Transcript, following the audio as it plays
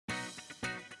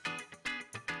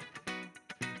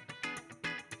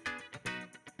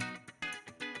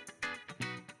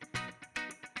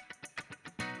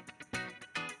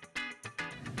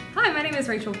Hi, my name is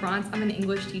Rachel Franz. I'm an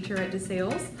English teacher at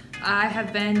DeSales. I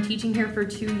have been teaching here for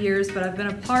 2 years, but I've been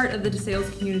a part of the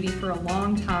DeSales community for a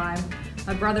long time.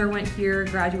 My brother went here,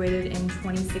 graduated in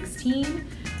 2016,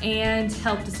 and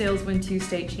helped DeSales win 2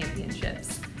 state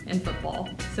championships in football.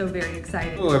 So very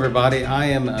exciting. Hello everybody, I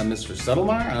am Mr.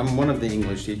 Settlemeyer. I'm one of the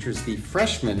English teachers, the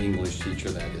freshman English teacher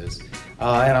that is.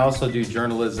 And I also do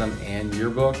journalism and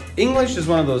yearbook. English is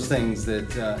one of those things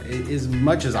that as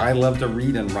much as I love to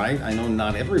read and write, I know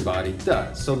not everybody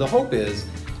does. So the hope is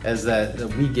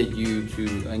that we get you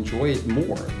to enjoy it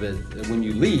more, that when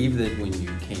you leave, that when you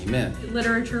came in.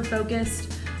 Literature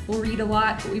focused, we'll read a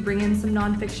lot, but we bring in some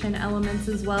nonfiction elements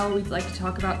as well. We'd like to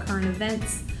talk about current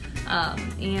events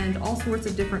and all sorts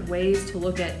of different ways to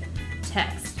look at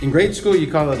text. In grade school,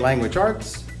 you call it language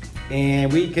arts,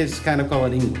 and we just kind of call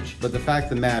it English. But the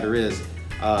fact of the matter is,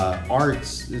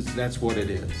 arts, that's what it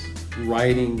is.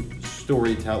 Writing,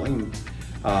 storytelling,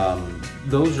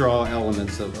 those are all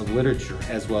elements of literature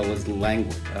as well as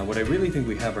language. What I really think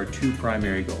we have are 2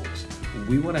 primary goals.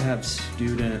 We want to have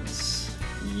students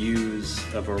use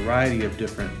a variety of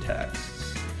different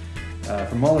texts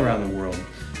from all around the world.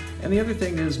 And the other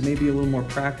thing is maybe a little more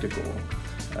practical.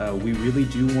 We really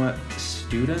do want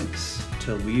students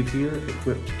to leave here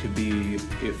equipped to be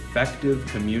effective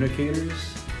communicators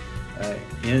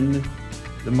in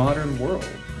the modern world.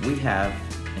 We have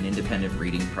an independent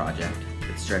reading project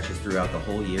that stretches throughout the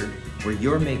whole year where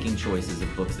you're making choices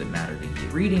of books that matter to you.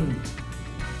 Reading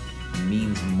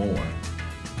means more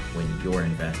when you're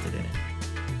invested in it.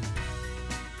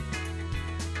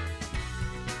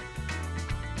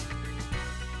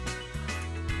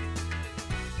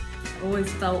 I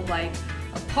always felt like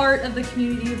a part of the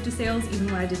community of DeSales, even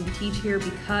when I didn't teach here,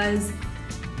 because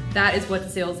that is what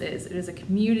DeSales is. It is a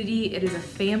community, it is a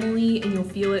family, and you'll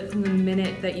feel it from the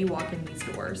minute that you walk in these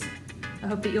doors. I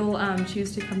hope that you'll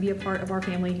choose to come be a part of our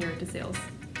family here at DeSales.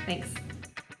 Thanks.